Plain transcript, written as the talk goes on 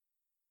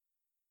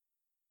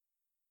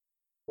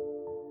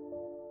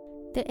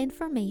The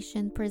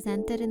information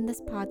presented in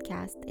this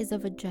podcast is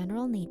of a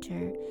general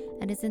nature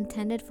and is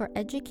intended for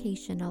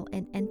educational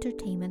and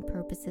entertainment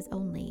purposes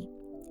only.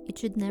 It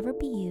should never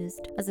be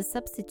used as a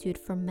substitute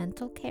for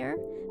mental care,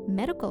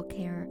 medical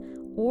care,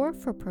 or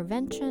for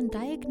prevention,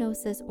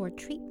 diagnosis, or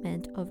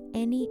treatment of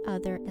any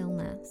other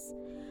illness.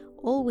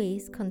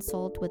 Always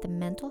consult with a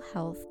mental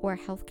health or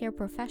healthcare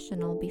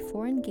professional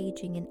before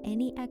engaging in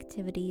any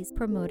activities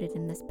promoted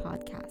in this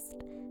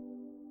podcast.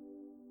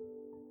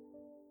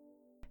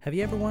 Have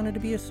you ever wanted to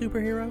be a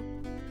superhero?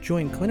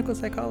 Join clinical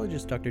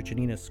psychologist Dr.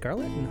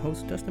 Scarlet and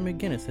host Dustin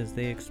McGinnis as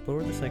they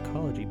explore the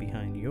psychology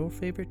behind your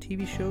favorite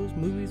TV shows,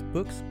 movies,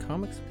 books,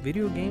 comics,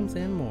 video games,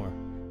 and more.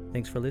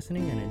 Thanks for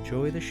listening and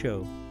enjoy the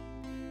show.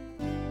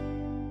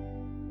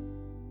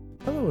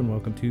 Hello and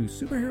welcome to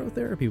Superhero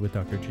Therapy with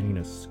Dr.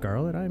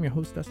 Scarlet. I'm your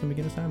host, Dustin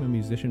McGinnis. I'm a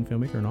musician,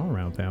 filmmaker, and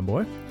all-around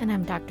fanboy. And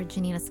I'm Dr.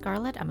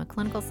 Scarlet. I'm a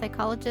clinical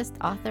psychologist,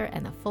 author,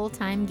 and a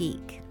full-time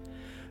geek.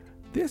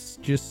 This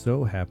just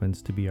so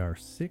happens to be our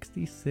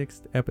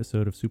 66th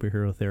episode of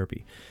Superhero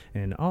Therapy,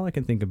 and all I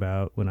can think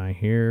about when I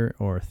hear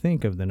or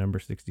think of the number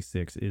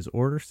 66 is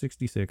Order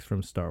 66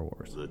 from Star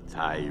Wars. The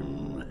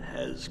time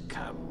has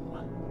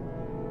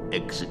come.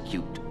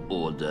 Execute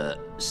Order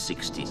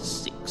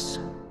 66.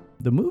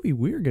 The movie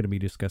we're going to be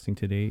discussing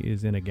today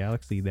is in a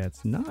galaxy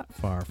that's not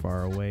far,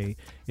 far away.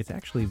 It's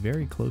actually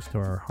very close to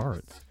our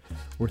hearts.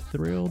 We're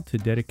thrilled to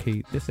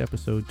dedicate this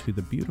episode to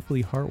the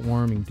beautifully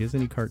heartwarming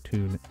Disney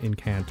cartoon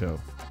Encanto.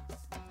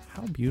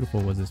 How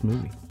beautiful was this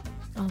movie?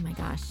 Oh my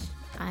gosh,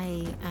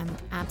 I am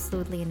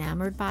absolutely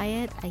enamored by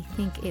it. I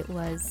think it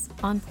was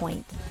on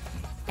point.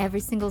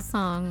 Every single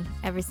song,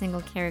 every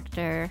single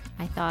character,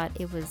 I thought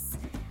it was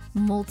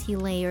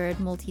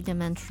multi-layered,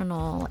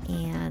 multi-dimensional,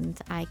 and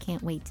I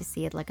can't wait to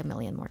see it like a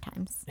million more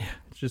times. Yeah,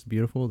 it's just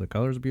beautiful. The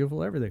colors are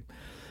beautiful, everything.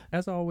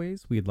 As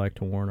always, we'd like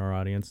to warn our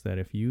audience that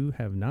if you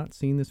have not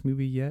seen this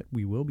movie yet,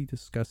 we will be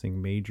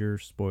discussing major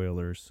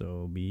spoilers,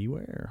 so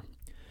beware.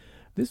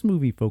 This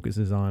movie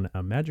focuses on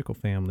a magical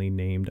family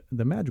named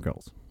the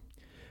Madrigals.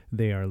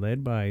 They are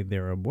led by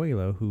their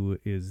abuela, who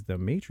is the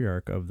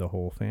matriarch of the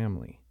whole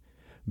family.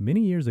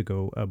 Many years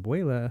ago,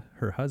 Abuela,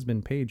 her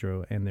husband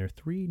Pedro, and their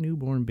 3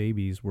 newborn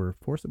babies were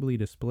forcibly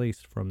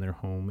displaced from their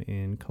home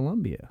in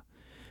Colombia.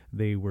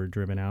 They were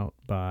driven out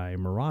by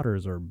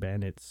marauders or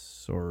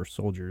bandits or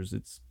soldiers.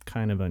 It's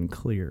kind of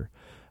unclear.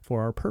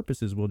 For our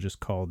purposes, we'll just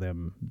call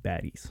them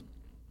baddies.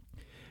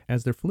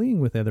 As they're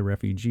fleeing with other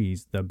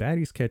refugees, the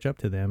baddies catch up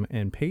to them,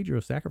 and Pedro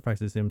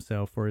sacrifices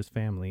himself for his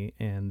family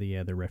and the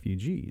other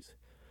refugees.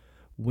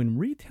 When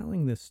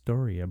retelling this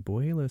story,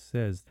 Abuela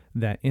says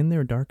that in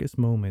their darkest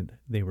moment,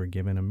 they were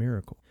given a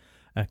miracle.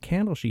 A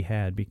candle she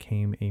had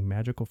became a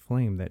magical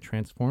flame that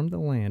transformed the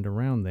land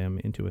around them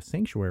into a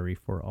sanctuary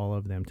for all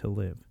of them to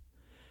live.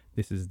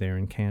 This is their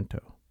Encanto.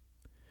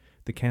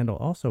 The candle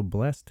also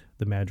blessed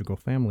the magical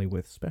family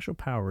with special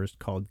powers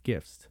called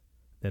gifts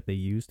that they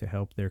used to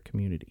help their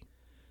community.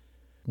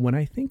 When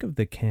I think of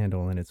the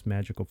candle and its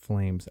magical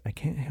flames, I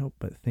can't help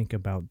but think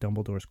about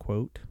Dumbledore's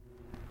quote,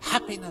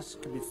 "Happiness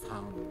can be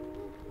found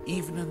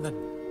even in the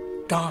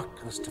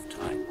darkest of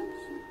times,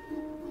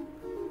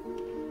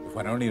 if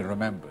one only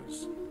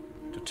remembers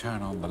to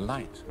turn on the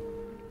light."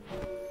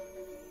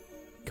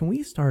 Can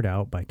we start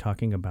out by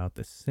talking about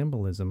the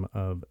symbolism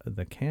of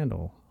the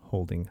candle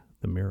holding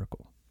the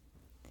miracle?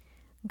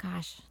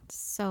 Gosh,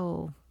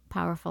 so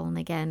powerful. And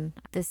again,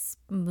 this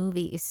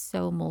movie is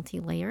so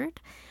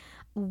multi-layered.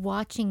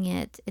 Watching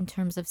it in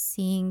terms of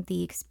seeing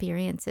the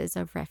experiences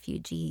of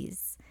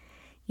refugees,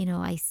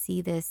 I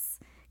see this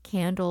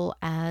candle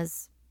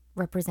as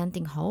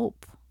representing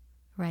hope,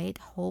 right?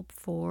 Hope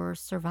for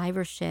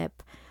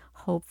survivorship,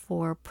 hope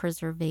for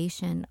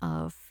preservation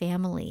of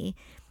family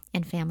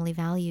and family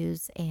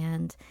values,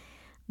 and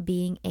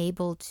being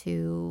able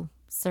to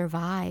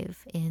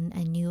survive in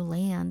a new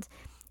land.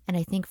 And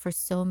I think for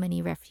so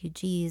many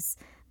refugees,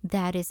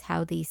 that is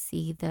how they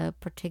see the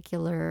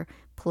particular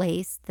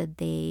place that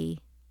they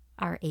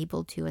are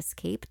able to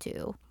escape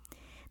to.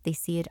 They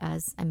see it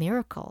as a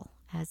miracle,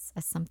 as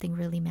something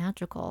really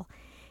magical.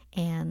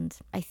 And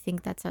I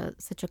think that's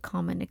such a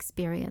common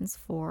experience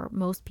for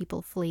most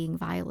people fleeing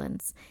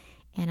violence.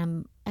 And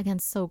I'm, again,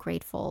 so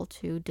grateful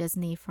to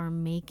Disney for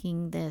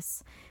making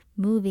this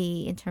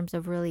movie in terms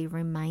of really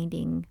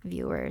reminding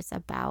viewers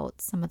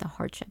about some of the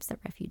hardships that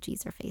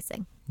refugees are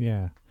facing.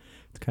 Yeah,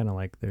 it's kind of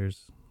like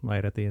there's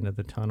light at the end of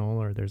the tunnel,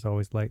 or there's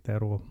always light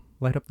that will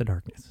light up the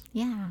darkness.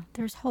 Yeah,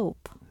 there's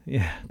hope.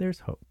 Yeah, there's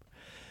hope.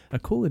 A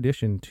cool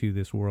addition to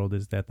this world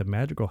is that the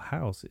magical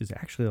house is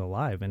actually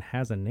alive and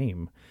has a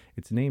name.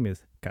 Its name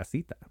is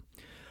Casita.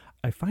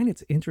 I find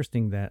it's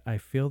interesting that I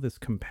feel this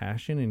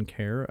compassion and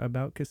care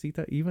about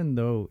Casita, even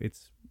though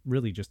it's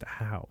really just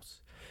a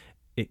house.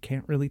 It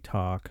can't really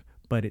talk,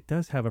 but it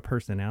does have a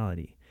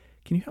personality.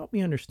 Can you help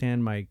me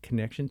understand my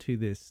connection to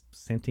this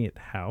sentient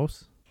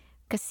house?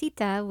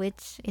 Casita,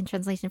 which in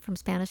translation from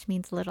Spanish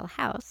means little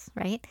house,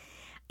 right?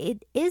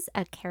 It is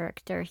a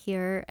character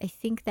here. I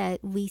think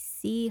that we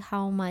see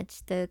how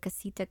much the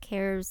Casita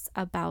cares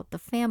about the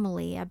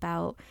family,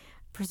 about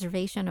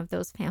preservation of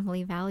those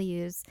family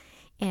values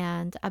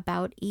and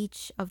about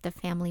each of the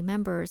family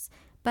members.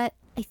 But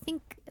I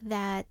think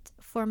that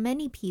for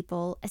many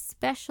people,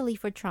 especially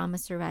for trauma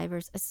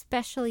survivors,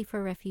 especially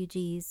for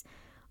refugees,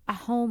 a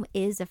home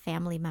is a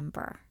family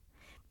member,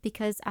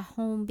 because a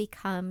home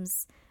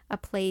becomes a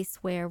place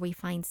where we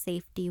find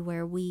safety,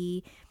 where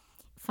we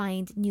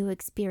find new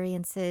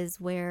experiences,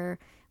 where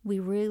we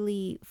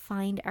really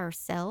find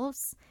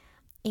ourselves.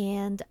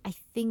 And I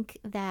think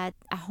that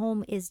a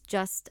home is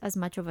just as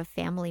much of a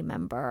family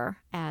member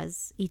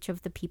as each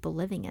of the people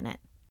living in it.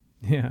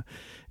 Yeah,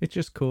 it's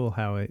just cool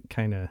how it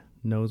kind of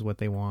knows what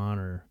they want,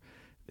 or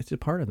it's a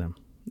part of them,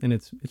 and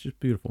it's just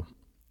beautiful.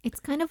 It's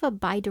kind of a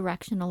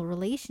bi-directional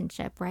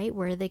relationship, right?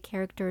 Where the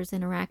characters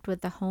interact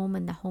with the home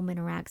and the home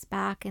interacts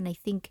back. And I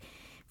think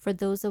for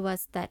those of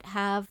us that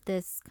have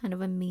this kind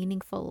of a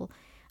meaningful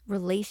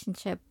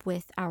relationship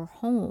with our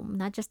home,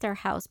 not just our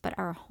house, but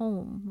our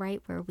home,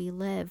 right, where we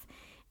live,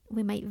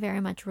 we might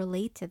very much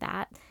relate to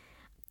that.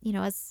 You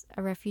know, as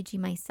a refugee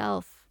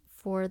myself,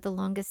 for the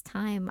longest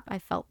time, I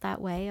felt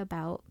that way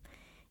about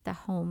the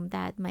home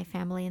that my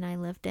family and I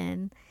lived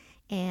in.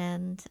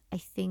 And I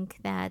think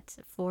that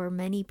for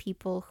many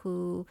people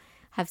who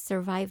have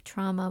survived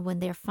trauma, when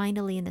they're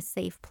finally in a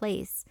safe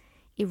place,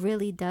 it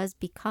really does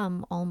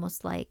become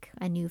almost like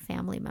a new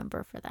family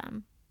member for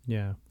them.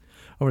 Yeah.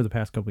 Over the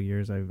past couple of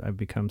years, I've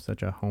become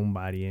such a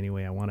homebody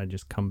anyway. I want to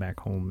just come back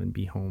home and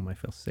be home. I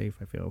feel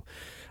safe.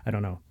 I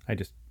don't know. I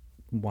just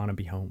want to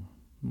be home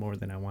more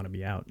than I want to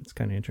be out. It's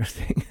kind of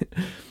interesting.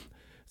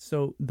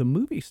 So the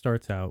movie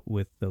starts out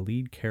with the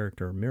lead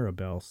character,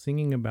 Mirabelle,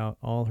 singing about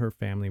all her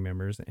family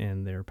members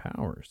and their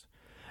powers.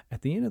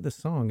 At the end of the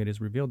song, it is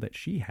revealed that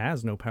she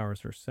has no powers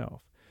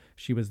herself.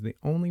 She was the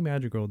only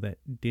magic girl that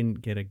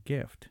didn't get a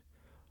gift.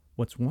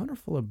 What's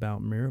wonderful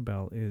about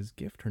Mirabelle is,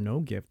 gift or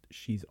no gift,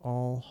 she's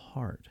all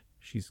heart.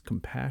 She's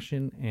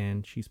compassion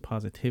and she's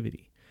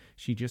positivity.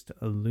 She just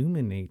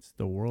illuminates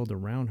the world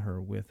around her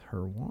with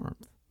her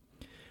warmth.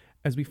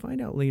 As we find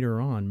out later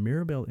on,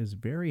 Mirabelle is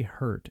very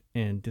hurt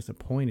and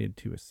disappointed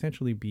to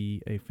essentially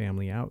be a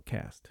family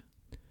outcast.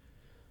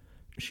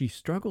 She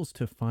struggles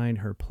to find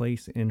her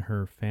place in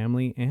her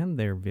family and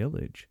their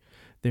village.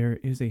 There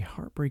is a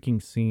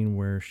heartbreaking scene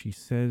where she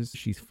says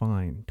she's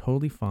fine,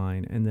 totally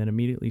fine, and then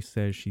immediately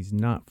says she's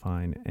not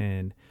fine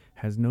and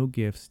has no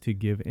gifts to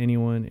give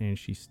anyone, and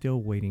she's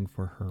still waiting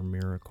for her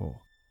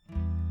miracle.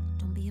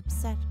 Don't be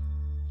upset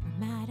or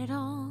mad at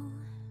all.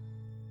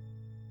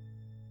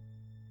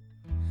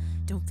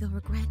 Don't feel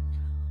regret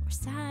or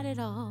sad at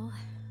all.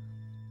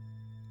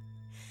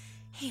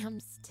 Hey, I'm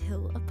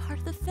still a part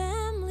of the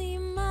family,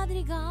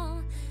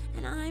 Madrigal,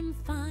 and I'm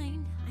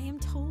fine. I am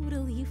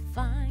totally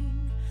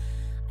fine.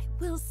 I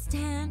will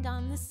stand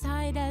on the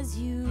side as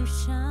you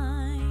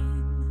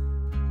shine.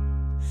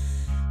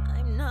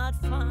 I'm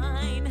not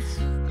fine.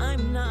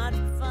 I'm not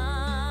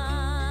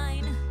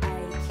fine.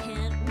 I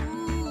can't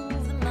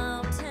move the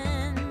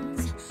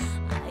mountains.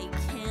 I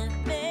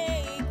can't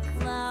make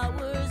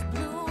flowers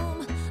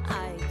bloom.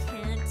 I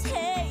can't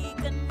take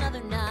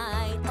another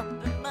night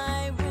up in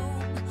my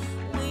room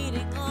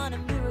waiting on a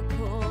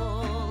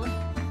miracle.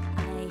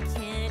 I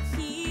can't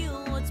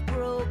heal what's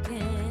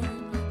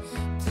broken.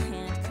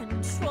 Can't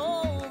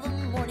control the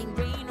morning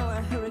rain or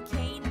a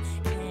hurricane.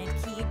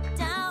 Can't keep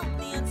down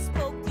the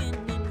unspoken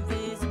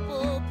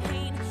invisible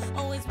pain.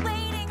 Always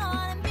waiting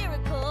on a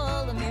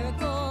miracle, a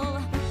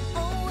miracle.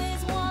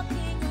 Always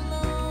walking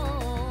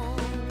alone.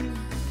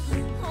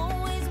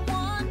 Always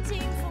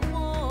wanting for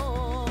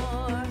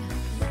more.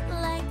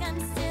 Like I'm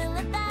still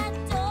at that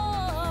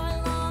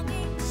door,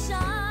 longing to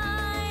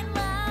shine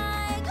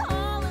like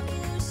all of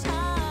you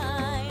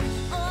shine.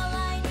 All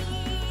I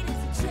need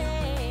is a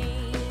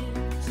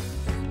change.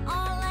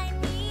 All I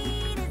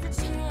need is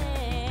a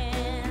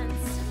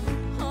chance.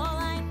 All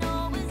I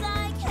know is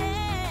I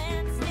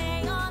can't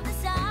stay on the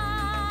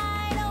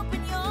side.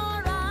 Open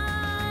your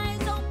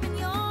eyes, open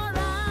your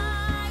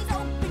eyes,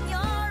 open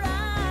your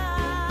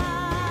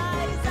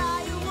eyes.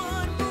 I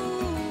would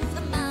move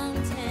the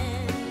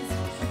mountains,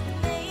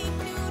 make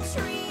new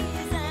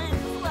trees and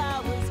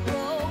flowers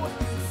grow.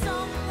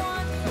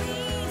 Someone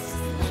please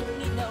just let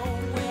me know,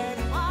 where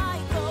do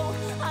I go?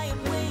 I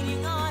am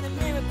waiting on a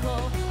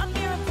miracle, a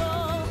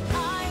miracle.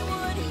 I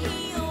would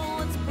heal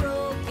what's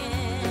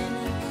broken,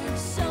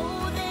 show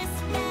this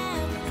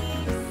family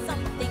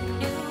something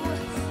new.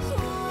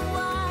 Who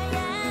I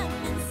am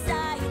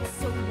inside,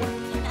 so what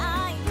can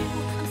I do?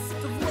 I'm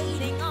sick of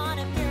waiting on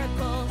a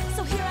miracle,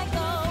 so here I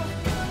go.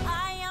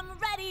 I am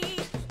ready,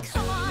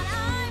 come on,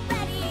 I'm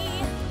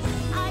ready.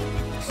 I've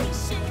been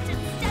patient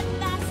and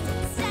steadfast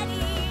and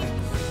steady.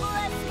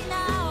 Bless me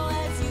now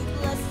as you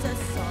blessed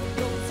us all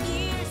those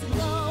years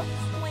ago,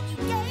 when you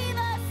gave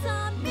us a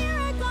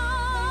miracle.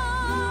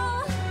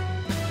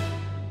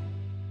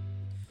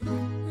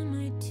 Am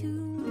I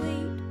too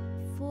late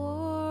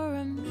for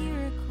a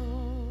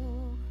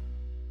miracle?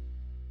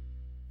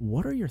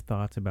 What are your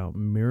thoughts about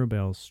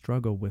Mirabelle's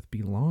struggle with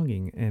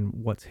belonging and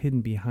what's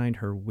hidden behind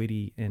her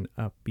witty and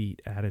upbeat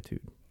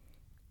attitude?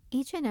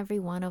 Each and every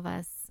one of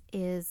us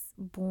is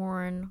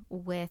born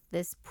with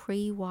this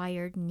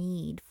pre-wired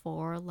need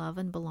for love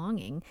and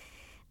belonging.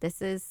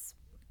 This is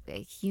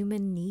a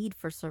human need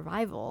for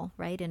survival,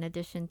 right? In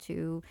addition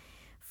to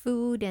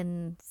food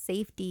and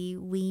safety,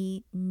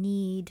 we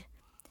need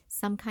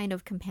some kind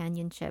of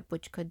companionship,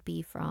 which could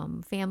be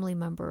from family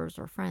members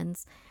or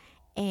friends.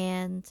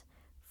 And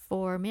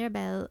for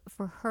Mirabelle,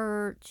 for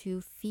her to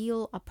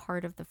feel a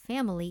part of the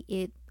family,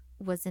 it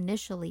was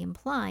initially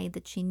implied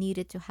that she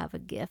needed to have a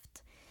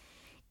gift.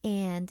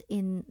 And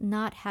in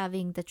not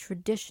having the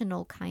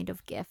traditional kind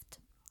of gift,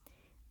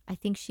 I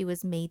think she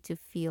was made to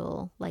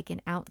feel like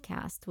an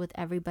outcast, with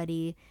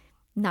everybody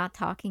not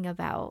talking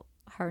about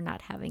her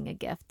not having a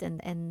gift,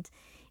 and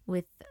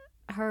with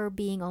her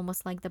being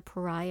almost like the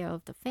pariah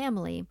of the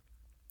family.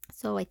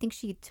 So I think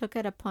she took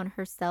it upon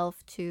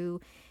herself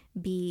to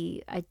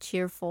be a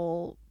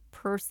cheerful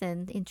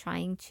person in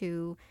trying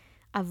to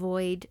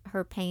avoid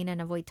her pain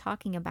and avoid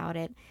talking about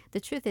it. The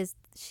truth is,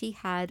 she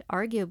had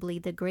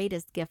arguably the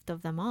greatest gift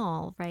of them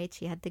all, right?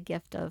 She had the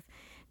gift of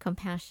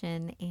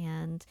compassion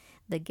and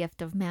the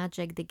gift of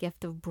magic, the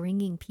gift of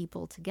bringing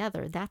people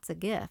together. That's a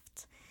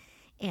gift.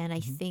 And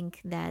I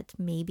think that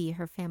maybe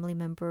her family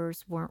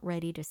members weren't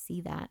ready to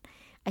see that.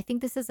 I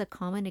think this is a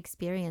common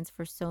experience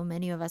for so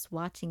many of us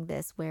watching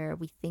this, where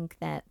we think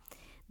that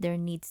there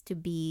needs to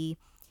be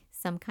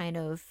some kind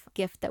of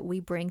gift that we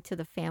bring to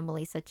the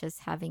family, such as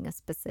having a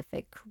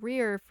specific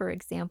career, for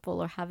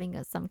example, or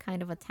having some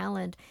kind of a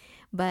talent.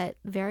 But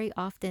very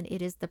often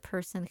it is the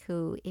person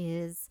who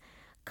is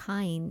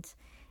kind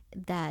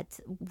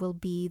that will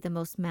be the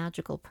most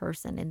magical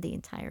person in the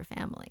entire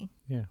family.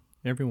 Yeah,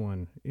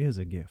 everyone is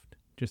a gift,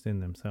 just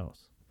in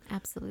themselves.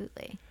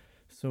 Absolutely.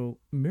 So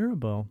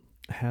Mirabelle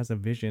has a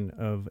vision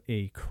of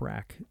a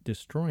crack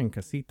destroying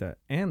Casita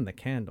and the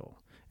candle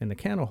the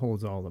candle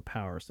holds all the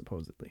power,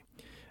 supposedly.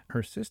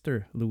 Her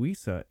sister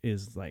Luisa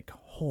is like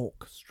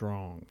Hulk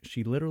strong.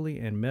 She literally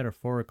and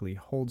metaphorically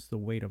holds the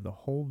weight of the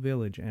whole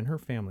village and her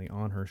family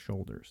on her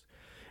shoulders.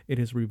 It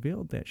is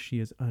revealed that she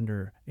is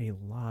under a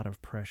lot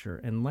of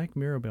pressure, and like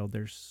Mirabelle,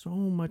 there's so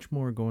much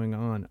more going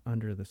on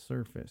under the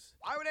surface.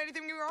 Why would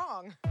anything go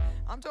wrong?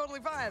 I'm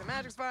totally fine.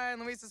 Magic's fine.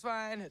 Luisa's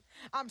fine.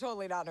 I'm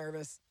totally not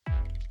nervous.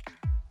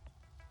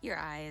 Your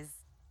eyes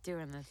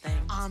doing the thing.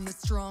 I'm the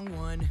strong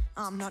one.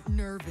 I'm not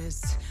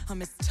nervous.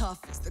 I'm as tough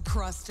as the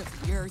crust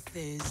of the earth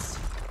is.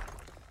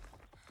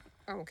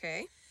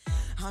 Okay.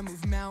 I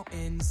move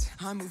mountains.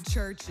 I move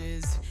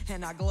churches.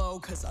 And I glow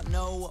because I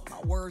know what my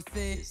worth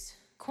is.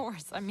 Of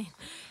course. I mean,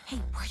 hey,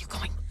 where are you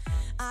going?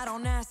 I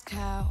don't ask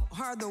how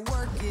hard the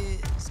work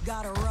is.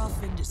 Got a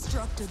rough,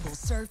 indestructible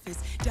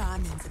surface.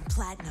 Diamonds and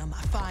platinum,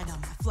 I find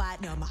on my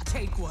platinum. I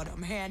take what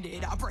I'm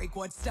handed, I break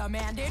what's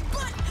demanded.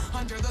 But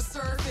under the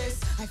surface,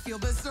 I feel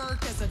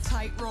berserk as a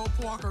tightrope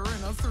walker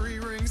in a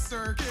 3-ring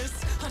circus.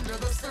 Under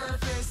the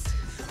surface,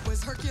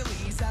 was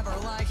Hercules ever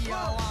like, yo,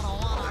 I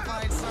don't wanna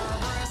fight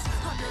Cerberus?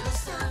 Under the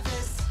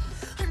surface,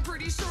 I'm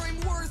pretty sure I'm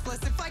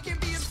worthless if I can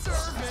be of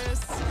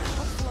service.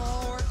 A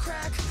flaw or a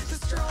crack, the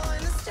straw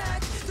in the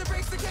stack that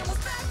breaks the camel's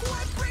back.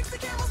 What breaks the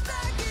camel's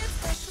back?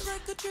 It's pressure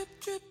like a drip,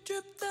 drip,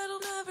 drip that'll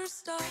never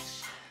stop.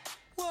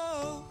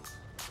 Whoa.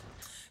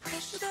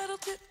 Pressure that'll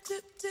tip,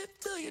 tip, tip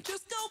till you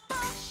just go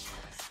pop.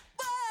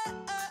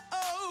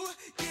 Whoa.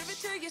 Give it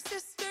to your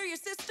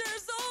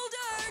sister's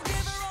older.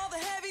 Give her all the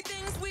heavy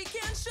things we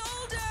can't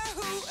shoulder.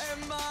 Who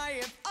am I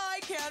if I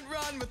can't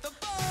run with the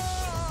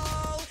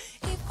ball?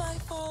 If I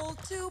fall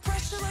to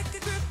pressure like a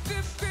grip,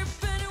 grip, grip,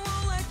 and it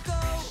won't let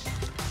go.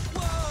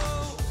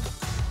 Whoa.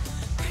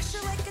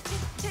 Pressure like a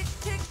tick, tick,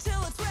 tick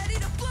till it's ready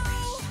to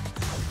blow.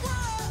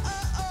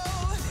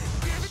 Whoa.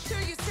 Give it to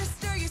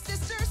your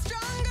sister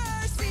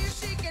stronger. See if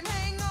she can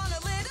hang on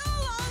a little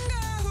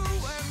longer. Who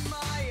am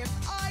I if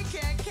I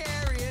can't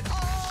carry it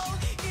all?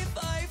 If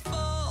I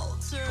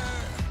falter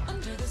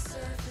under the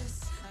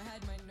surface, I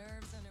had my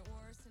nerves and it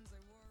worsens.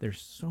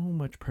 There's so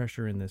much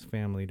pressure in this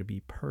family to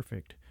be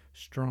perfect,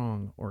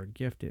 strong, or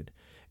gifted.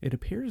 It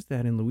appears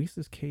that in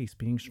Luisa's case,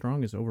 being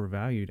strong is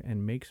overvalued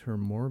and makes her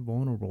more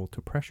vulnerable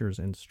to pressures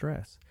and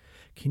stress.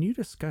 Can you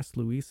discuss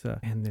Luisa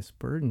and this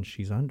burden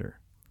she's under?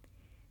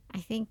 I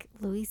think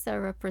Luisa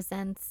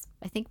represents,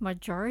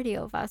 majority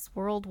of us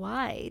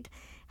worldwide,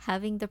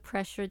 having the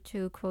pressure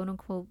to quote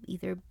unquote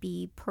either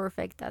be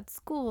perfect at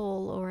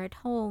school or at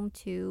home,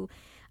 to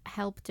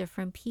help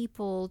different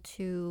people,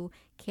 to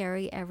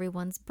carry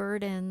everyone's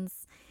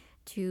burdens,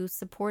 to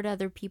support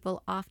other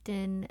people,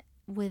 often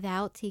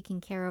without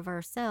taking care of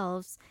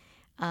ourselves,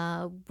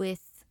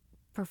 with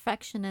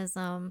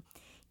perfectionism.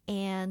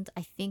 And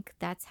I think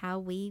that's how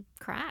we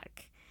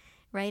crack,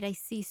 right? I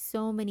see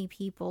so many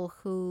people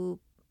who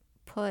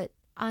put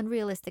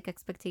unrealistic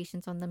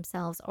expectations on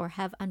themselves, or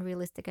have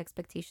unrealistic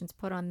expectations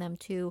put on them,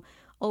 to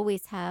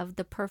always have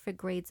the perfect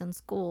grades in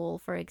school,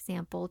 for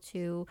example,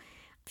 to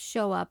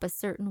show up a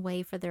certain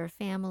way for their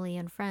family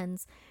and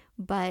friends.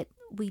 But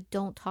we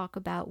don't talk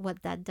about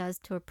what that does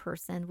to a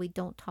person. We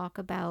don't talk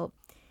about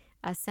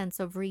a sense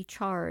of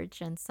recharge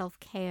and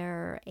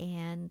self-care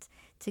and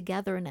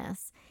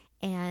togetherness.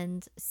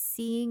 And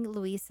seeing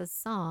Luisa's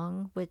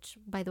song, which,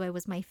 by the way,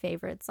 was my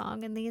favorite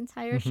song in the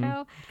entire Mm-hmm.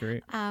 show,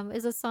 Great.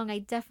 is a song I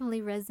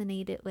definitely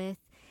resonated with.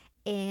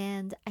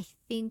 And I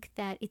think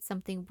that it's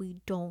something we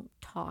don't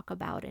talk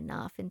about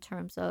enough in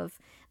terms of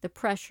the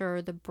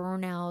pressure, the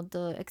burnout,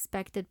 the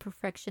expected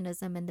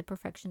perfectionism, and the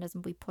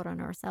perfectionism we put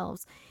on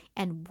ourselves,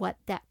 and what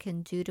that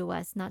can do to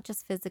us, not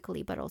just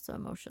physically, but also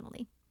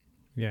emotionally.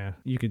 Yeah,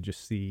 you could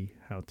just see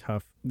how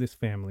tough this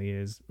family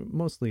is,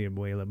 mostly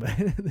Abuela, but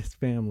this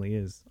family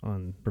is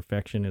on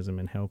perfectionism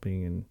and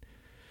helping and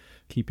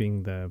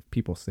keeping the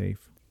people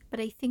safe.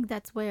 But I think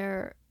that's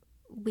where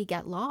we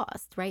get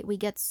lost, right? We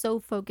get so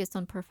focused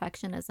on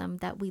perfectionism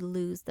that we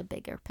lose the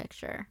bigger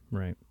picture.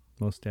 Right,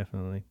 most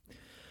definitely.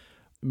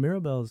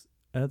 Mirabel's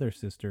other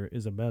sister,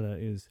 Isabella,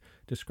 is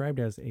described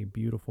as a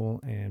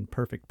beautiful and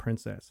perfect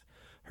princess.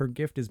 Her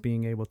gift is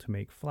being able to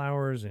make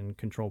flowers and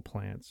control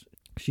plants.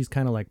 She's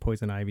kind of like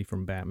Poison Ivy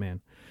from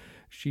Batman.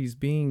 She's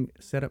being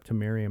set up to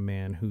marry a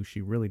man who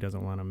she really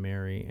doesn't want to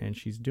marry, and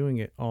she's doing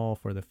it all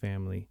for the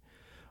family.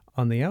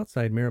 On the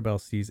outside, Mirabel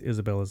sees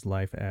Isabella's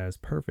life as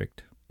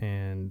perfect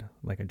and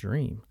like a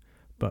dream.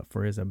 But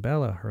for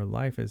Isabella, her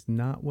life is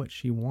not what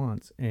she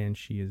wants, and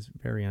she is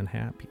very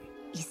unhappy.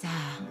 Isa,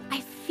 I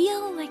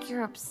feel like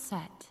you're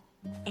upset.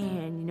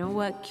 And you know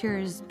what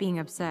cures being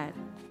upset?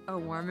 A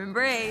warm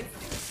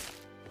embrace.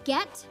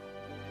 Get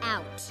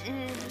out.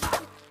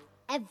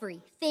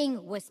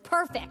 Everything was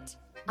perfect.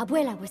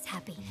 Abuela was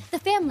happy. The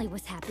family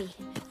was happy.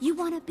 You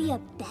want to be a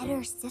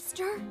better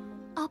sister?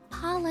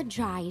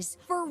 Apologize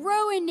for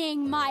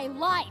ruining my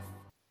life.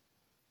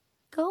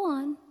 Go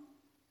on.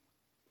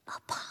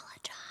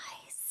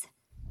 Apologize.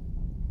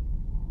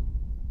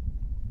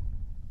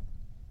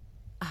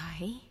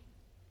 I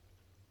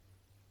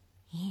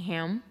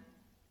am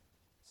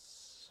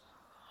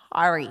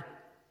sorry.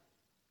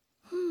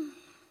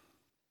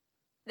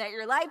 That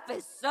your life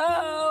is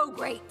so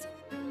great.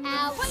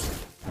 Ouch. Wait!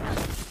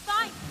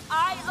 Fine,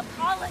 I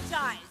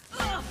apologize.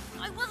 Ugh,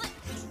 I wasn't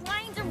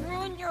trying to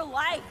ruin your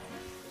life.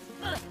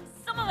 Ugh,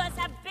 some of us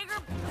have bigger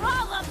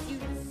problems, you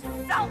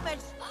selfish,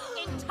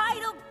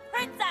 entitled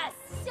princess.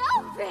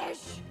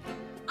 Selfish!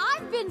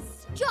 I've been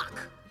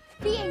stuck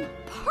being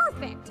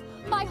perfect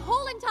my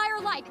whole entire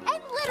life,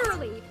 and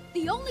literally,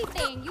 the only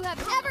thing you have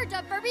ever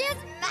done for me is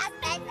mess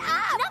things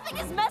up! Nothing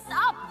is messed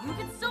up. You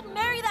can still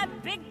marry that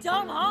big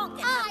dumb hunk.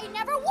 I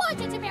never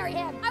wanted to marry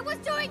him! I was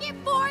doing it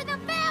for the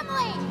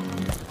family!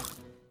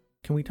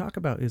 Can we talk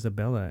about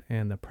Isabella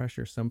and the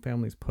pressure some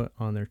families put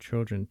on their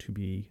children to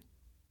be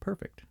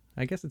perfect?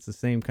 I guess it's the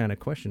same kind of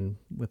question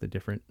with a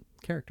different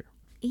character.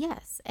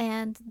 Yes,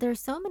 and there's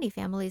so many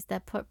families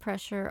that put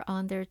pressure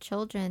on their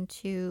children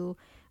to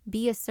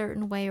be a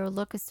certain way or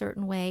look a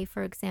certain way.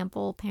 For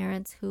example,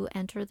 parents who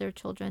enter their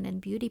children in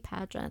beauty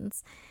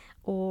pageants,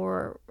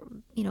 or,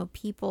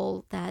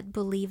 people that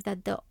believe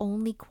that the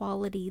only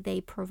quality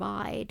they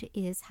provide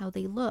is how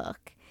they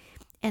look.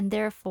 And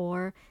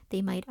therefore,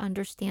 they might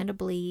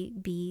understandably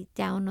be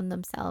down on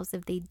themselves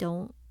if they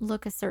don't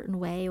look a certain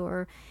way,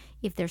 or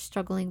if they're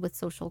struggling with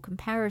social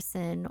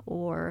comparison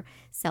or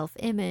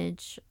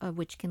self-image,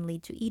 which can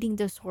lead to eating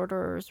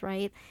disorders,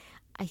 right?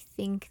 I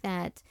think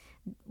that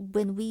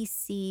when we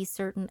see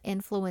certain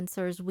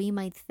influencers, we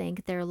might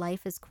think their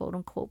life is quote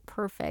unquote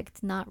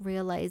perfect, not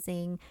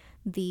realizing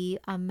the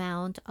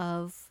amount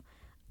of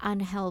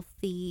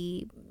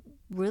unhealthy,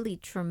 really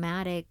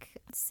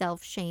traumatic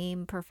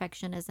self-shame,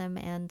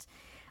 perfectionism, and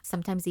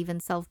sometimes even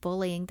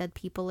self-bullying that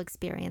people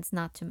experience,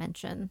 not to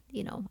mention,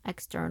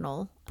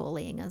 external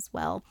bullying as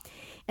well.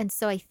 And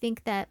so I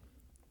think that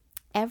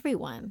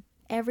everyone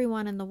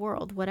in the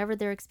world, whatever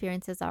their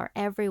experiences are,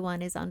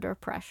 everyone is under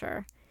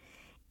pressure.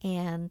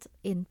 And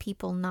in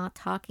people not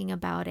talking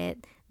about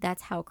it,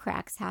 that's how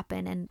cracks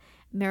happen. And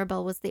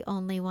Mirabel was the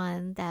only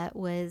one that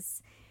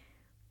was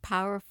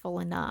powerful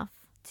enough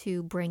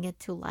to bring it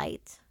to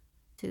light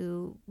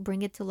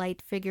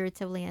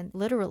figuratively and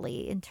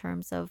literally, in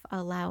terms of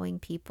allowing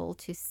people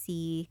to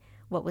see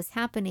what was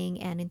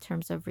happening and in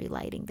terms of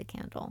relighting the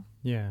candle.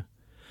 Yeah.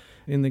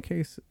 In the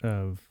case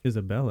of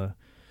Isabella,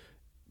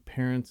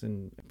 parents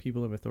and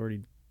people of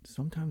authority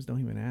sometimes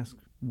don't even ask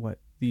what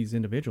these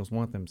individuals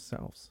want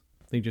themselves.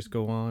 They just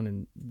go on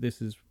and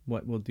this is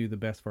what will do the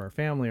best for our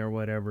family or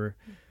whatever.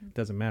 It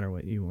doesn't matter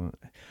what you want.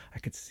 I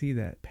could see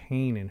that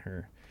pain in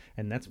her.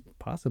 And that's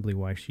possibly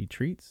why she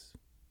treats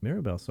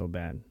Mirabel so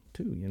bad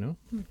too,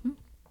 Mm-hmm.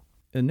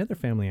 Another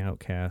family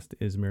outcast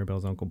is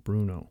Mirabel's uncle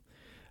Bruno.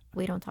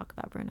 We don't talk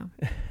about Bruno.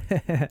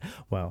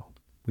 Well,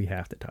 we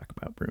have to talk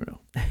about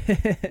Bruno.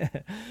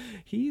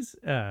 He's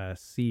a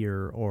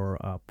seer or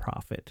a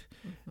prophet.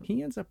 Mm-hmm.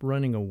 He ends up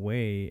running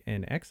away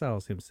and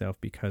exiles himself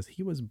because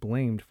he was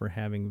blamed for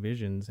having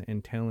visions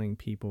and telling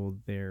people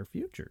their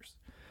futures.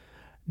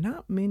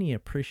 Not many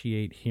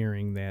appreciate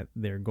hearing that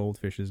their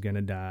goldfish is going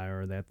to die,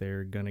 or that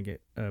they're going to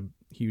get a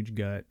huge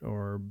gut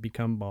or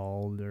become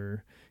bald,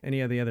 or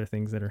any of the other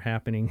things that are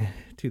happening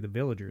to the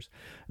villagers.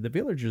 The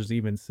villagers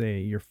even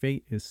say your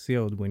fate is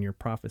sealed when your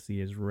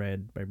prophecy is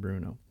read by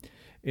Bruno.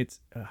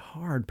 It's a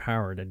hard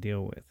power to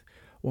deal with.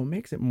 What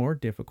makes it more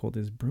difficult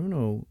is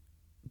Bruno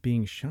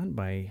being shunned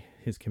by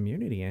his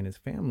community and his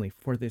family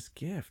for this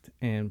gift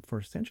and for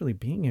essentially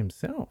being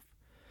himself.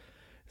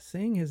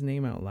 Saying his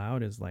name out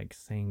loud is like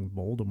saying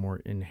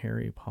Voldemort in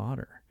Harry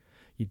Potter.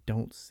 You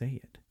don't say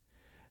it.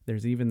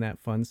 There's even that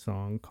fun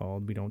song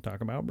called We Don't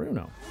Talk About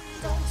Bruno.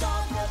 We don't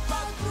talk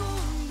about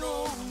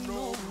Bruno,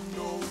 no,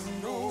 no,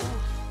 no.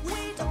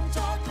 We don't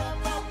talk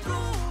about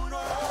Bruno.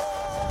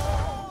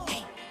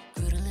 Hey,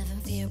 Bruno live in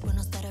fear,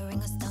 Bruno stuttering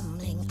or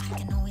stumbling. I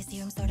can always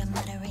hear him sort of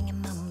muttering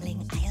and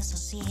mumbling. I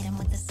associate him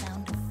with the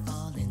sound of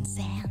falling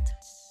sand.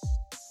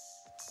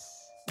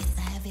 It's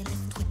a heavy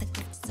lift with a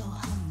gift so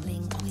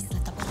humbling. Always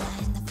left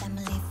Abuela in the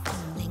family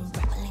fumbling.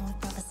 Grappling with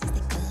prophecies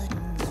they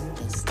couldn't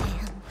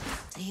understand.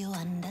 Do you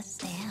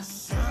understand?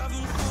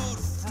 7-foot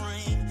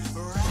frame,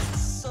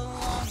 rocks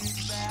along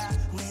his back.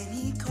 When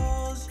he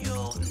calls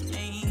your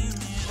name,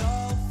 it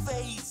all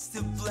fades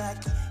to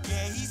black.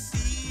 Yeah, he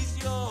sees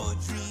your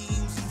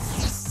dreams and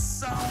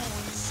feasts on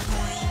your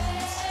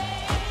screams.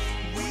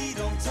 We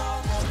don't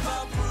talk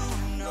about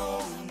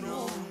Bruno,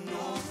 no,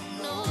 no,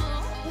 no.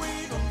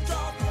 We don't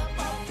talk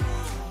about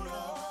Bruno.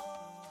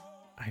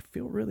 I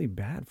feel really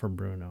bad for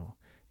Bruno.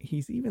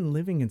 He's even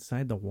living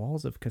inside the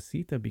walls of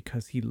Casita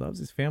because he loves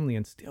his family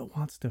and still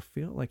wants to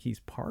feel like he's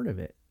part of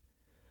it.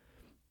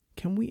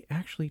 Can we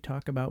actually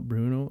talk about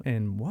Bruno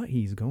and what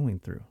he's going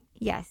through?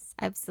 Yes,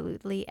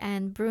 absolutely.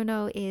 And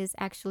Bruno is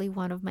actually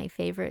one of my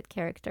favorite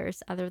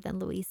characters other than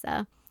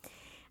Luisa.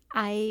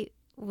 I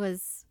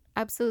was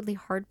absolutely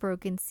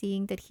heartbroken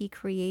seeing that he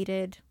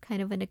created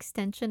kind of an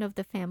extension of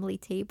the family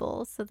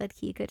table so that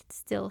he could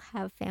still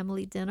have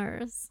family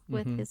dinners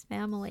with his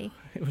family.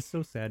 It was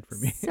so sad for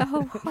me.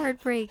 So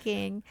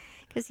heartbreaking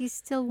because he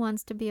still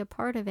wants to be a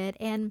part of it.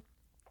 And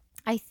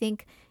I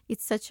think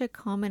it's such a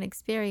common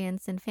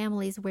experience in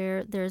families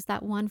where there's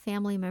that one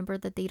family member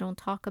that they don't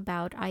talk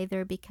about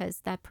either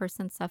because that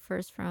person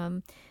suffers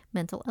from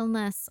mental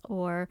illness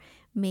or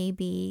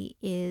maybe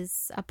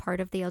is a part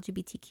of the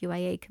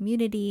LGBTQIA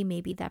community.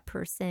 Maybe that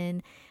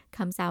person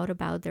comes out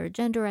about their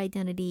gender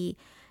identity,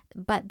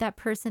 but that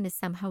person is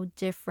somehow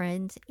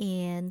different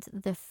and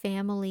the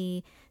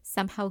family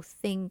somehow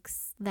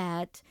thinks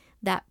that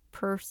that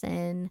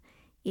person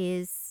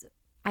is,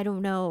 I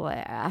don't know,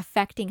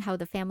 affecting how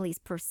the family is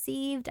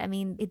perceived. I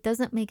mean, it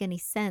doesn't make any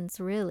sense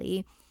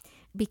really,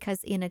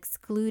 because in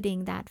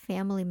excluding that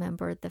family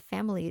member, the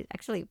family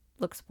actually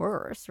looks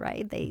worse,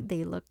 right?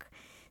 They look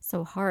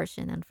so harsh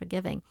and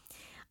unforgiving.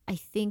 I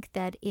think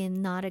that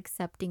in not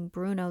accepting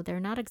Bruno, they're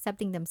not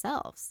accepting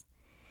themselves.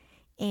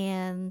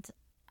 And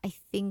I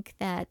think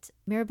that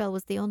Mirabel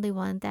was the only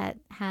one that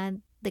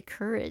had the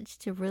courage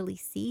to really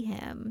see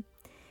him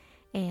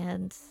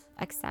and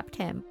accept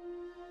him.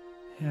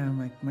 Yeah,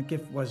 my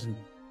gift wasn't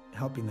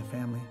helping the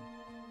family,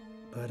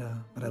 but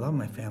I love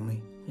my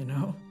family, you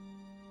know?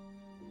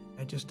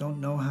 I just don't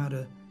know how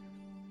to.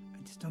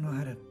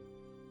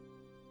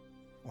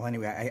 Well,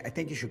 anyway, I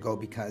think you should go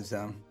because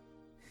I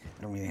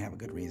don't really have a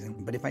good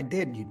reason. But if I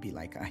did, you'd be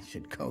like, I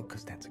should go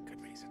because that's a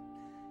good reason.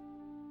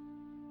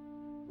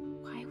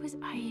 Why was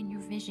I in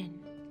your vision?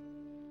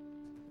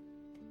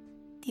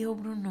 Tío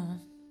Bruno.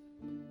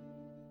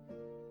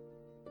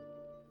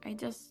 I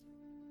just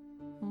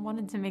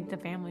wanted to make the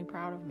family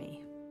proud of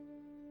me.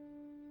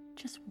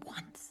 Just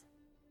once.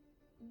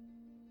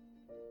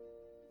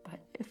 But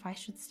if I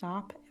should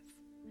stop,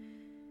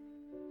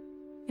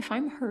 if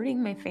I'm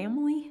hurting my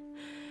family,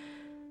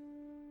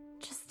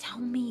 just tell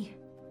me.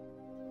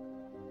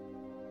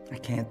 I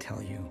can't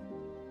tell you.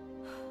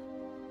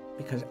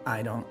 Because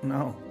I don't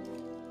know.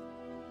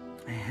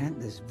 I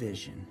had this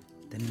vision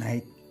the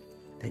night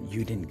that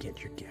you didn't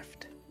get your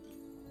gift.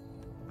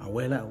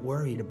 Abuela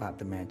worried about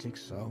the magic,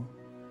 so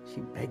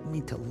she begged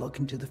me to look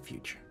into the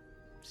future,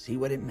 see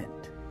what it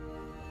meant.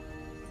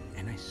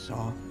 And I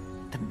saw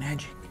the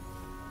magic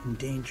in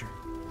danger,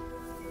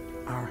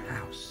 our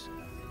house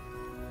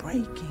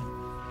breaking.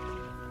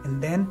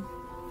 And then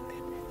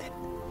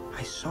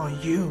I saw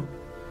you.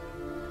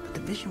 But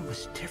the vision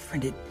was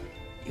different. It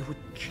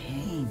would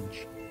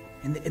change.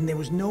 And there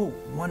was no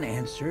one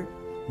answer,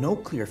 no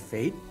clear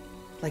fate.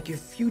 Like your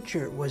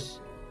future was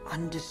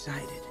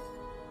undecided.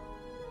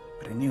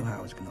 But I knew how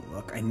I was gonna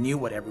look. I knew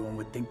what everyone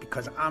would think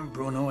because I'm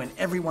Bruno and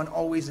everyone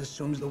always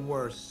assumes the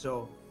worst,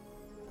 so...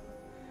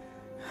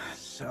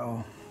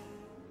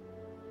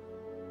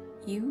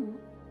 You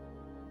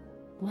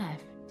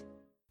left.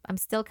 I'm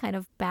still kind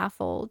of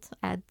baffled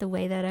at the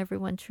way that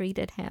everyone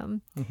treated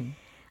him.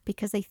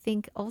 Because I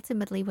think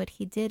ultimately what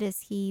he did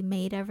is he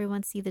made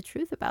everyone see the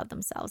truth about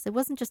themselves. It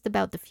wasn't just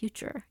about the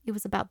future. It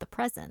was about the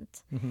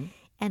present.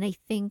 And I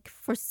think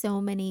for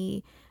so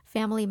many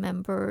family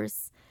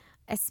members,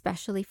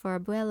 especially for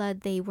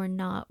Abuela, they were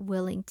not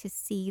willing to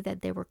see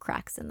that there were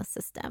cracks in the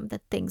system,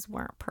 that things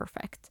weren't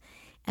perfect.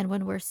 And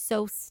when we're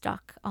so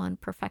stuck on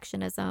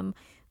perfectionism,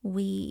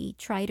 we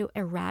try to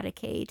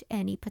eradicate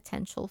any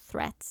potential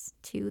threats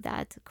to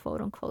that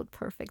quote unquote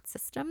perfect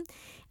system.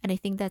 And I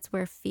think that's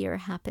where fear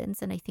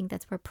happens. And I think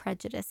that's where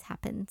prejudice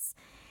happens.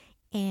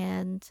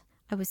 And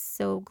I was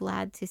so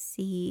glad to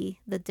see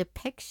the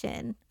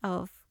depiction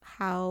of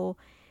how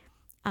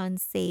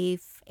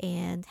unsafe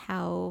and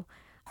how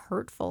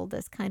hurtful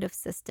this kind of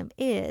system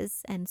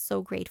is, and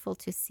so grateful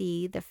to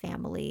see the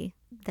family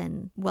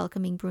then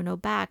welcoming Bruno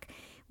back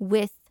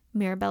with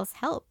Mirabel's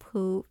help,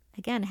 who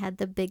again had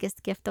the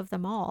biggest gift of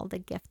them all, the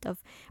gift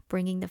of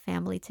bringing the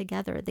family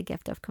together, the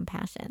gift of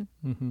compassion.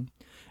 Mm-hmm.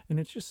 And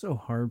it's just so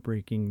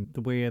heartbreaking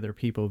the way other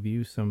people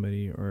view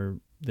somebody or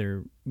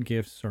their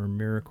gifts or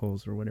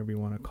miracles or whatever you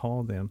want to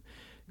call them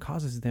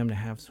causes them to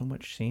have so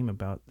much shame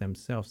about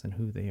themselves and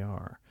who they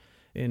are.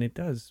 And it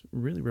does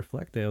really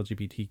reflect the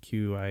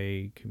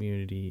LGBTQIA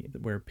community,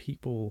 where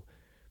people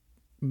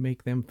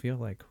make them feel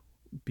like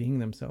being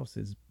themselves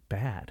is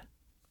bad.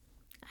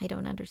 I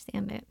don't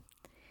understand it.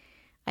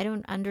 I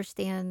don't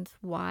understand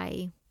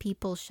why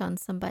people shun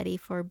somebody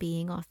for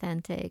being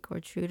authentic or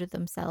true to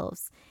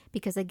themselves.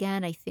 Because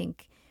again, I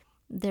think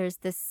there's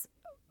this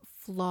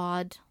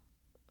flawed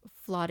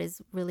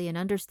is really an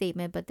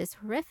understatement, but this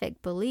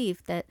horrific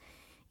belief that,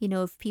 you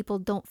know, if people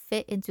don't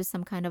fit into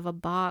some kind of a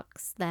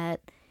box, that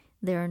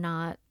they're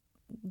not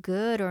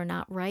good or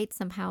not right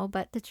somehow.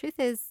 But the truth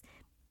is,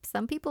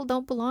 some people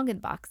don't belong in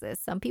boxes.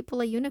 Some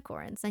people are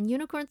unicorns, and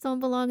unicorns don't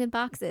belong in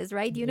boxes,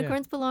 right?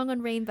 Unicorns belong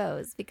on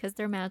rainbows because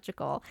they're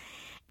magical.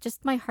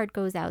 Just my heart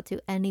goes out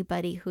to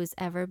anybody who's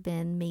ever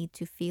been made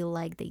to feel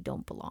like they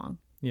don't belong.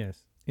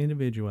 Yes,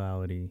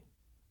 individuality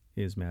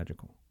is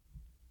magical.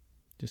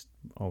 Just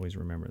always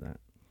remember that.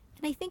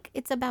 And I think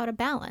it's about a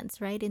balance,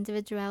 right?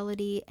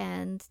 Individuality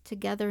and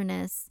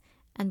togetherness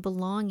and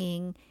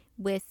belonging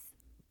with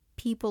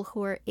people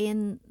who are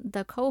in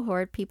the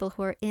cohort, people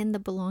who are in the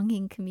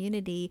belonging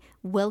community,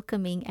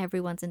 welcoming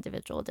everyone's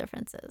individual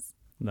differences.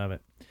 Love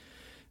it.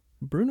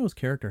 Bruno's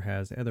character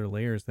has other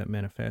layers that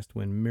manifest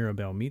when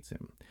Mirabel meets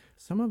him.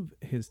 Some of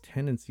his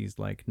tendencies,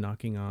 like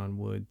knocking on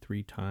wood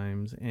 3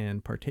 times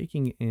and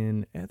partaking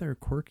in other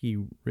quirky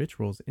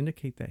rituals,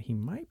 indicate that he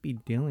might be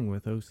dealing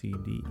with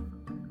OCD.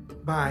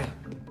 Bye.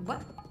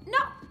 What? No!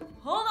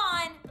 Hold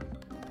on!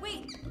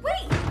 Wait!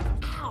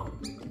 Ow!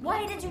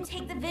 Why did you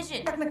take the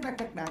vision? Knock, knock, knock,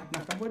 knock, knock,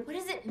 knock on wood. What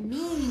does it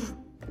mean?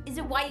 Is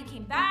it why you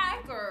came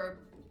back, or...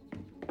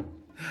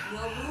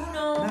 Yo,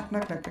 Bruno! Knock,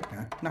 knock, knock, knock,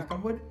 knock, knock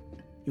on wood.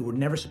 You were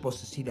never supposed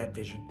to see that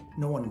vision.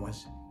 No one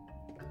was.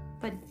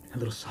 But... A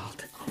little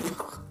salt.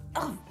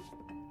 Oh!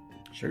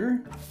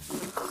 Sugar?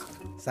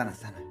 Sana,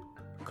 sana.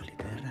 Colita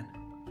de rana.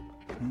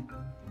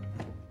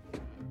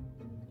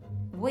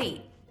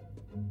 Wait.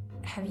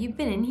 Have you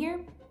been in here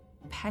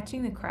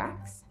patching the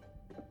cracks?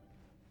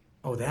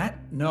 Oh,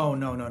 that? No.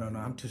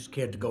 I'm too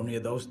scared to go near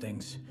those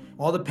things.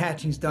 All the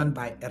patching's done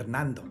by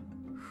Hernando.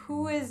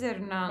 Who is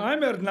Hernando?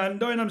 I'm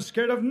Hernando, and I'm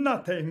scared of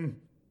nothing.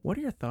 What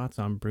are your thoughts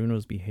on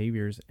Bruno's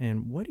behaviors,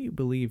 and what do you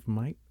believe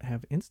might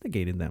have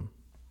instigated them?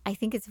 I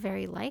think it's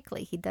very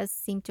likely. He does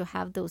seem to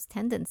have those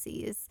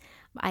tendencies.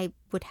 I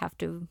would have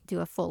to do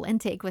a full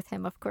intake with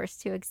him, of course,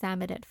 to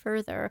examine it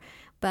further.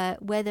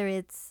 But whether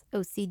it's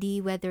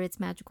OCD, whether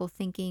it's magical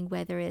thinking,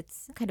 whether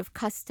it's kind of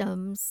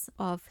customs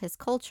of his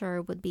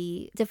culture would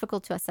be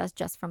difficult to assess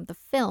just from the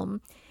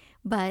film.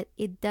 But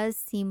it does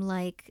seem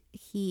like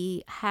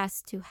he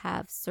has to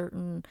have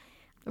certain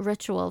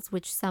rituals,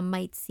 which some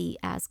might see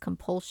as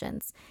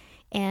compulsions.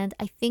 And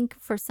I think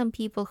for some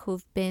people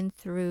who've been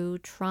through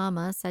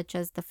trauma, such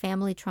as the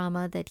family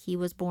trauma that he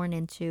was born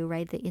into,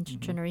 right, the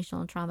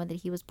intergenerational trauma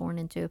that he was born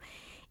into,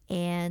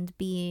 and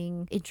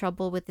being in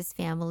trouble with his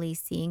family,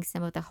 seeing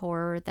some of the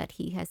horror that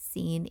he has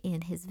seen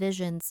in his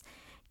visions,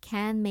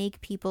 can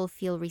make people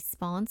feel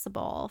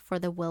responsible for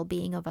the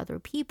well-being of other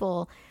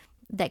people,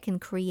 that can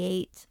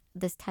create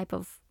this type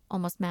of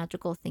almost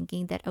magical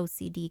thinking that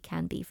OCD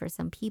can be for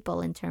some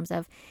people, in terms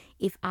of,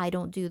 if I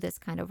don't do this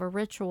kind of a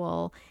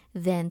ritual,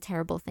 then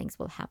terrible things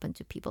will happen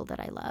to people that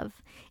I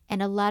love.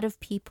 And a lot of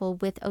people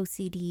with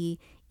OCD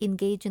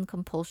engage in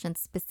compulsion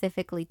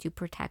specifically to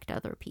protect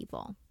other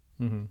people.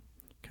 Mm-hmm.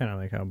 Kind of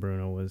like how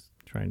Bruno was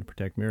trying to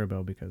protect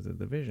Mirabel because of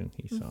the vision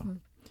he saw.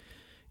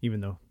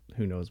 Even though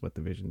who knows what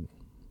the vision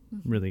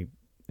really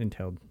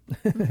entailed.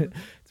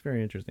 It's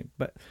very interesting.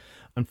 But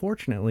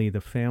unfortunately, the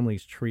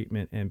family's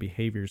treatment and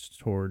behaviors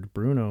toward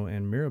Bruno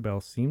and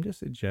Mirabel seem to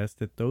suggest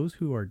that those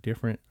who are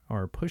different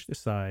are pushed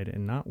aside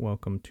and not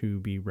welcome to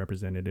be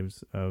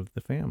representatives of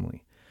the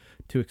family.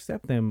 To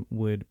accept them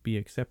would be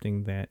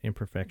accepting that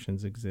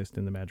imperfections exist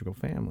in the magical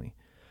family.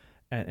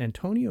 At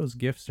Antonio's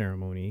gift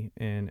ceremony,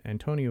 and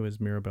Antonio is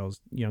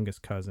Mirabel's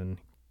youngest cousin,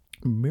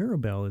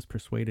 Mirabel is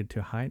persuaded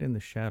to hide in the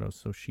shadows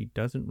so she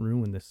doesn't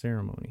ruin the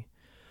ceremony.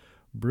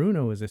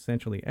 Bruno is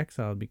essentially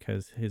exiled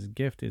because his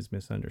gift is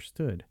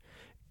misunderstood.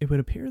 It would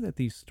appear that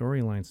these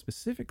storylines,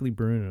 specifically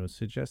Bruno's,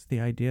 suggest the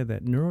idea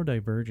that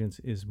neurodivergence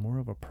is more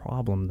of a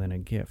problem than a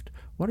gift.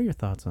 What are your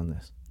thoughts on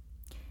this?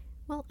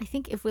 Well, I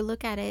think if we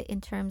look at it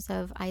in terms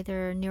of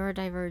either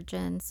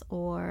neurodivergence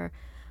or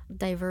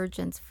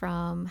divergence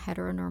from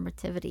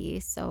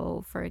heteronormativity,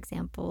 so for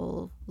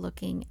example,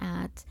 looking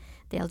at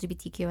the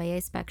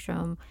LGBTQIA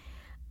spectrum,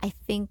 I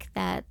think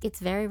that it's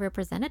very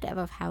representative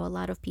of how a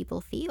lot of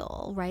people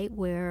feel, right?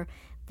 Where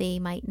they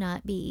might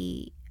not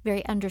be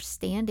very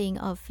understanding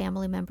of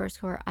family members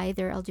who are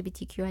either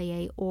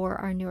LGBTQIA or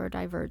are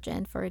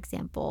neurodivergent, for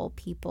example,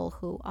 people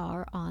who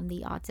are on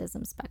the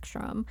autism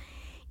spectrum.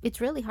 It's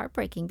really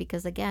heartbreaking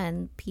because,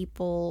 again,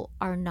 people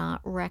are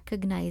not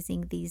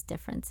recognizing these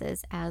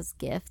differences as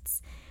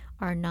gifts,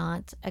 are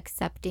not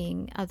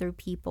accepting other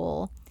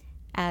people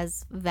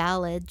as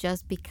valid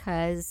just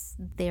because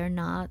they're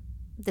not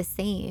the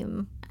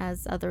same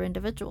as other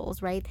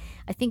individuals, right?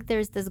 I think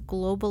there's this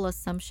global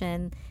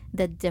assumption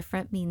that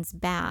different means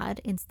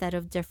bad instead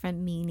of different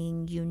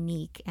meaning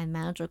unique and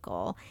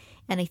magical.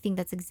 And I think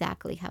that's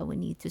exactly how we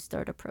need to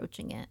start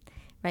approaching it,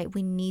 right?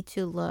 We need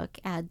to look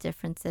at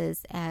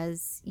differences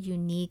as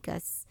unique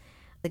as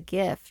the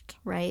gift,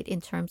 right? In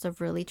terms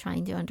of really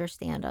trying to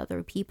understand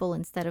other people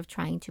instead of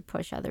trying to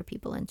push other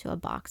people into a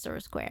box or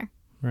a square.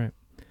 Right.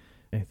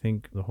 I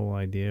think the whole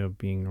idea of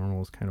being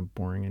normal is kind of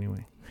boring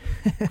anyway.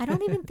 I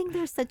don't even think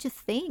there's such a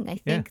thing. I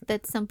think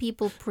that some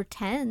people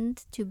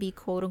pretend to be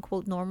quote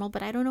unquote normal,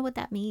 but I don't know what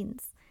that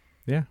means.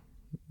 Yeah.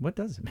 What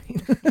does it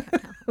mean?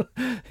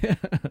 Yeah.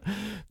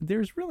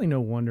 There's really no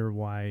wonder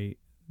why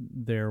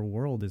their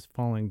world is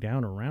falling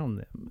down around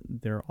them.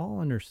 They're all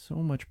under so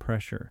much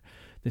pressure.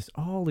 This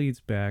all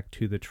leads back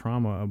to the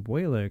trauma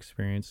Abuela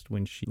experienced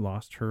when she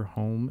lost her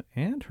home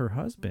and her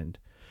husband.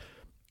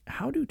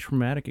 How do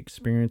traumatic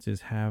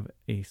experiences have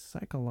a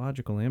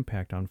psychological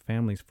impact on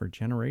families for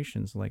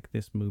generations like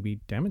this movie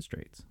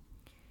demonstrates?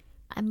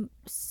 I'm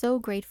so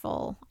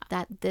grateful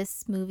that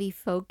this movie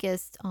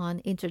focused on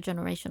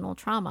intergenerational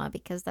trauma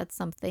because that's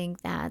something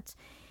that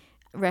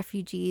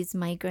refugees,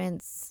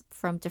 migrants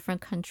from different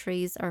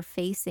countries are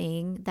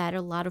facing that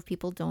a lot of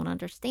people don't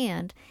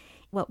understand.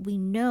 What we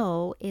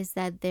know is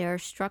that there are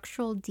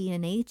structural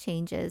DNA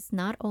changes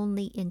not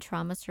only in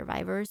trauma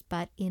survivors,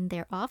 but in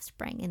their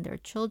offspring, in their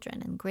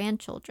children and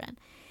grandchildren.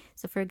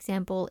 So, for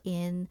example,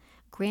 in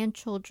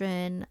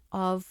grandchildren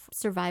of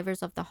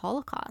survivors of the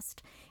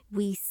Holocaust,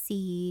 we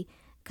see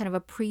kind of a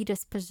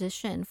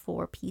predisposition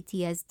for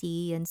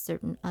PTSD and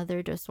certain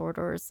other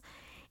disorders.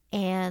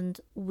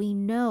 And we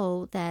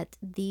know that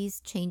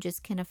these changes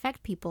can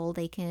affect people.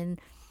 They can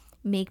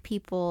make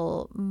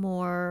people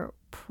more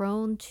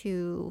prone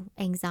to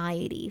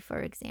anxiety, for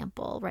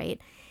example, right?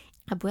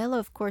 Abuela,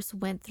 of course,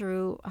 went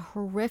through a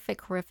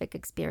horrific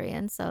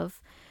experience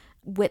of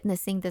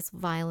witnessing this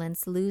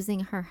violence, losing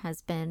her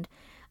husband.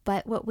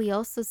 But what we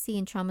also see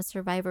in trauma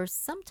survivors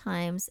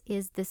sometimes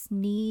is this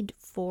need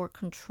for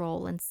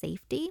control and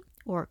safety,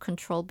 or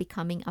control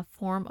becoming a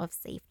form of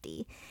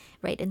safety,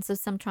 right? And so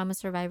some trauma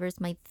survivors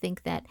might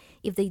think that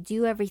if they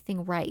do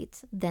everything right,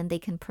 then they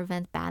can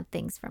prevent bad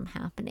things from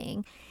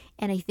happening.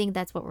 And I think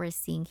that's what we're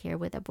seeing here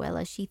with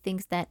Abuela. She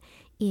thinks that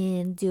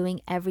in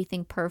doing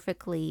everything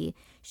perfectly,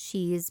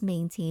 she's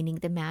maintaining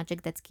the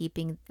magic that's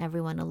keeping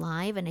everyone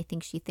alive. And I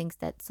think she thinks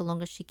that so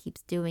long as she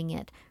keeps doing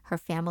it, her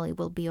family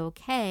will be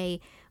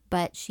okay.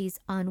 But she's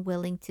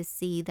unwilling to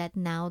see that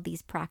now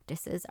these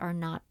practices are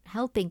not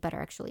helping, but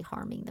are actually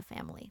harming the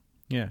family.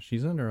 Yeah,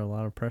 she's under a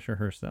lot of pressure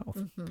herself.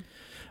 Mm-hmm.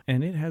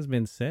 And it has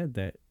been said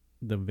that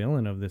the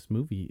villain of this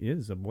movie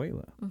is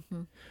Abuela.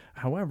 Mm-hmm.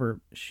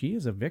 However, she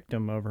is a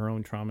victim of her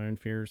own trauma and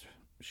fears.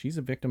 She's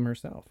a victim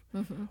herself.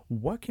 Mm-hmm.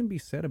 What can be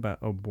said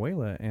about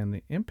Abuela and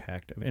the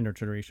impact of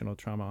intergenerational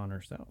trauma on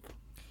herself?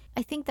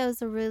 I think that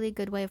was a really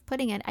good way of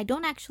putting it. I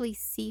don't actually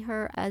see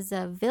her as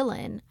a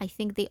villain. I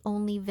think the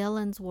only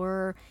villains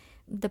were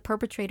the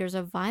perpetrators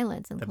of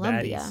violence in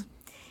Colombia.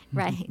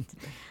 Right.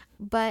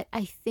 But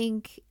I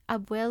think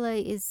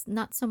Abuela is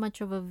not so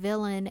much of a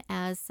villain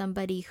as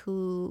somebody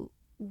who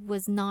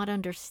was not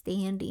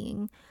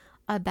understanding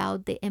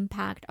about the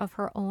impact of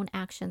her own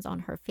actions on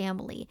her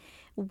family.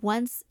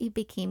 Once it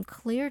became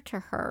clear to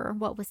her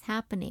what was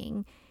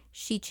happening,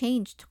 she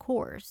changed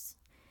course.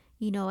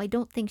 You know, I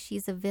don't think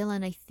she's a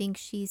villain. I think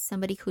she's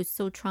somebody who's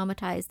so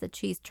traumatized that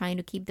she's trying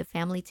to keep the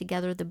family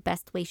together the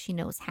best way she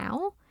knows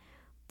how.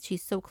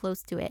 She's so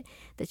close to it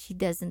that she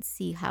doesn't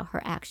see how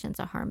her actions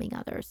are harming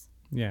others.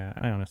 Yeah,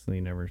 I honestly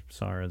never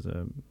saw her as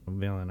a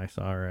villain. I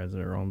saw her as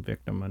her own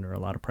victim under a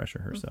lot of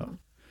pressure herself. Mm-hmm.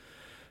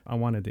 I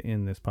wanted to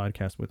end this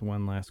podcast with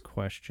one last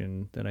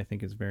question that I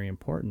think is very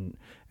important,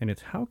 and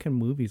it's how can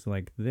movies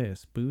like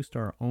this boost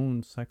our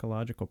own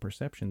psychological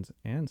perceptions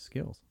and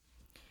skills?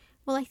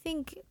 Well, I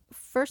think,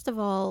 first of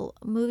all,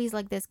 movies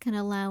like this can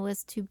allow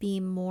us to be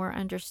more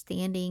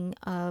understanding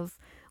of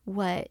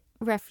what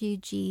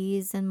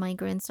refugees and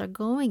migrants are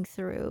going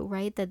through,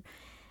 right? That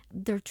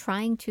they're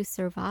trying to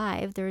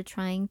survive. They're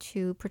trying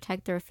to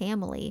protect their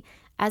family.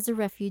 As a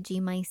refugee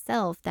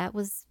myself, that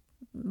was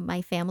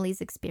my family's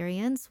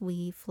experience.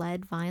 We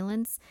fled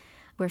violence.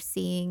 We're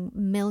seeing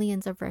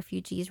millions of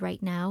refugees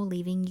right now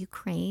leaving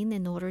Ukraine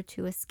in order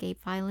to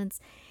escape violence.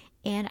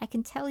 And I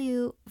can tell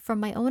you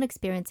from my own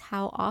experience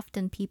how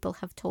often people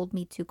have told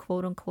me to,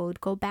 quote unquote,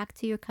 go back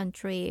to your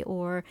country,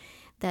 or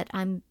that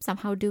I'm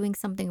somehow doing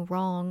something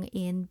wrong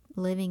in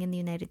living in the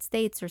United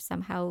States or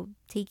somehow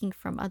taking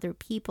from other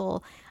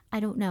people. I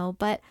don't know.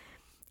 But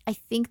I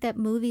think that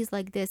movies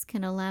like this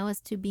can allow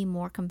us to be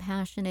more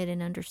compassionate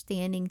and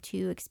understanding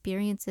to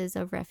experiences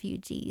of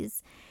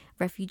refugees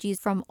refugees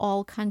from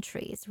all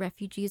countries,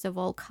 refugees of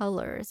all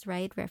colors,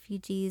 right?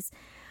 Refugees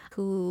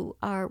who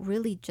are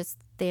really just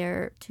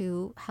there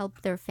to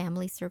help their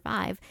family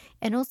survive,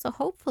 and also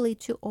hopefully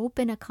to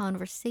open a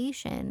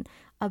conversation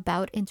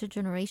about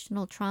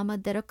intergenerational trauma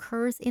that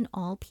occurs in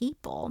all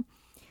people.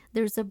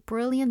 There's a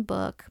brilliant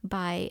book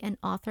by an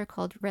author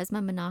called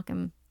Resmaa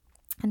Menakem,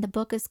 and the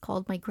book is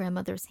called My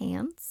Grandmother's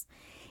Hands.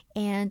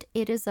 And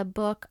it is a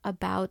book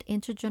about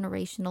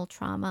intergenerational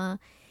trauma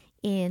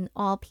in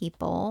all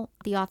people.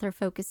 The author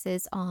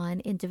focuses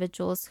on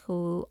individuals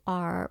who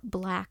are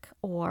Black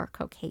or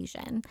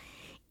Caucasian.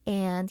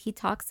 And he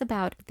talks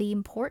about the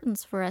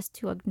importance for us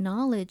to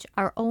acknowledge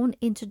our own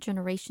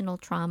intergenerational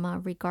trauma,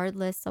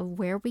 regardless of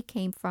where we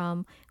came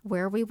from,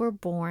 where we were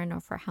born, or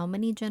for how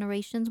many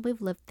generations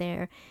we've lived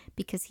there,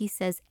 because he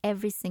says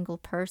every single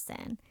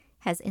person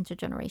has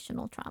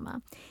intergenerational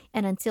trauma.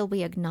 And until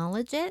we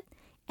acknowledge it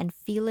and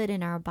feel it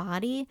in our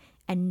body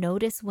and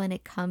notice when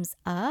it comes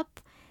up,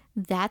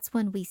 that's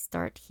when we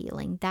start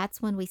healing.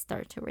 That's when we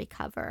start to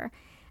recover.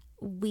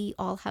 We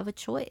all have a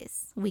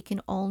choice. We can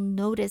all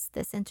notice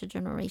this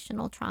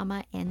intergenerational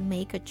trauma and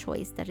make a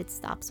choice that it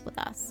stops with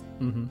us.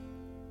 Mm-hmm.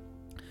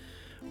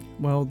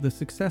 Well, the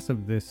success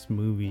of this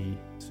movie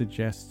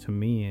suggests to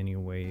me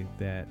anyway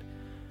that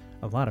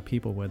a lot of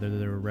people, whether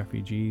they're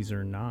refugees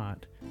or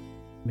not,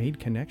 made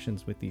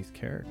connections with these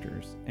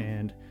characters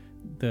and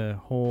the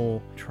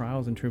whole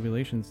trials and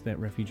tribulations that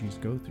refugees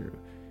go through.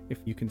 If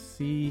you can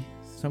see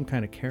some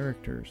kind of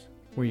characters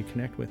where you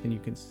connect with and you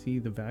can see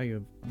the value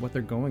of what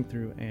they're going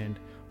through and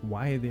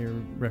why they're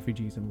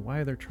refugees and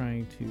why they're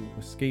trying to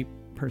escape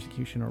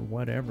persecution or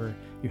whatever,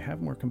 you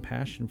have more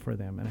compassion for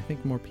them. And I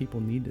think more people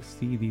need to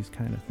see these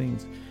kind of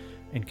things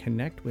and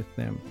connect with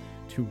them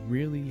to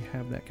really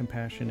have that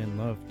compassion and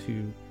love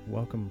to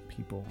welcome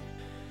people.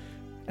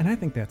 And I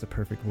think that's a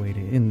perfect way to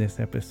end this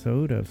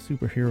episode of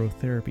Superhero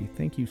Therapy.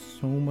 Thank you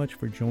so much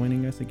for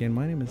joining us. Again,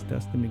 my name is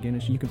Dustin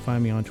McGinnis. You can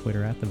find me on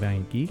Twitter at The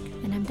Valiant Geek.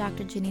 And I'm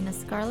Dr. Janina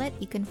Scarlet.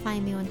 You can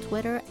find me on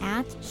Twitter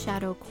at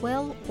Shadow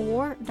Quill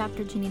or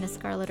Dr. Janina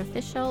Scarlet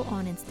Official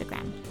on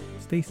Instagram.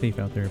 Stay safe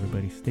out there,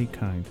 everybody. Stay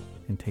kind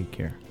and take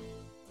care.